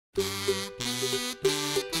Corey's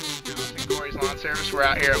Lawn Service. We're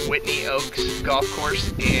out here at Whitney Oaks Golf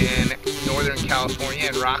Course in Northern California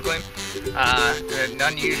in Rockland. An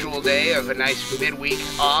unusual day of a nice midweek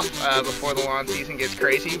off before the lawn season gets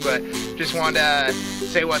crazy, but just wanted to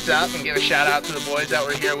say what's up and give a shout out to the boys that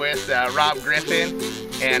we're here with, Rob Griffin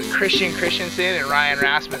and Christian Christensen and Ryan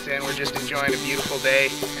Rasmussen. We're just enjoying a beautiful day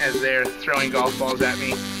as they're throwing golf balls at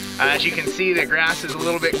me. As you can see, the grass is a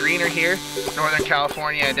little bit greener here. Northern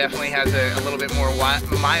California definitely has a little bit more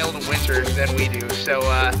mild winter than we do. So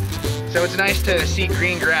it's nice to see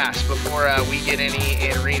green grass before we get any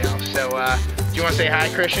in Reno. So do you want to say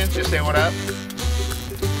hi, Christian? Just say what up.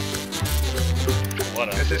 What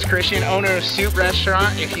up? This is Christian, owner of Soup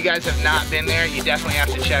Restaurant. If you guys have not been there, you definitely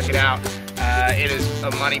have to check it out. It is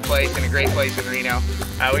a money place and a great place in Reno.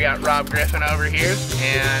 We got Rob Griffin over here,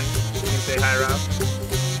 and you can say hi, Rob.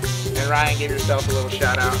 And Ryan, give yourself a little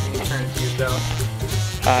shout out. You can turn it to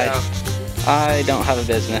yourself. I don't have a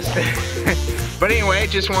business. But anyway,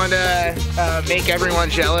 just wanted to make everyone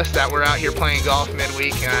jealous that we're out here playing golf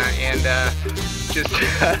midweek, and just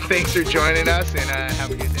thanks for joining us, and have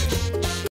a good day.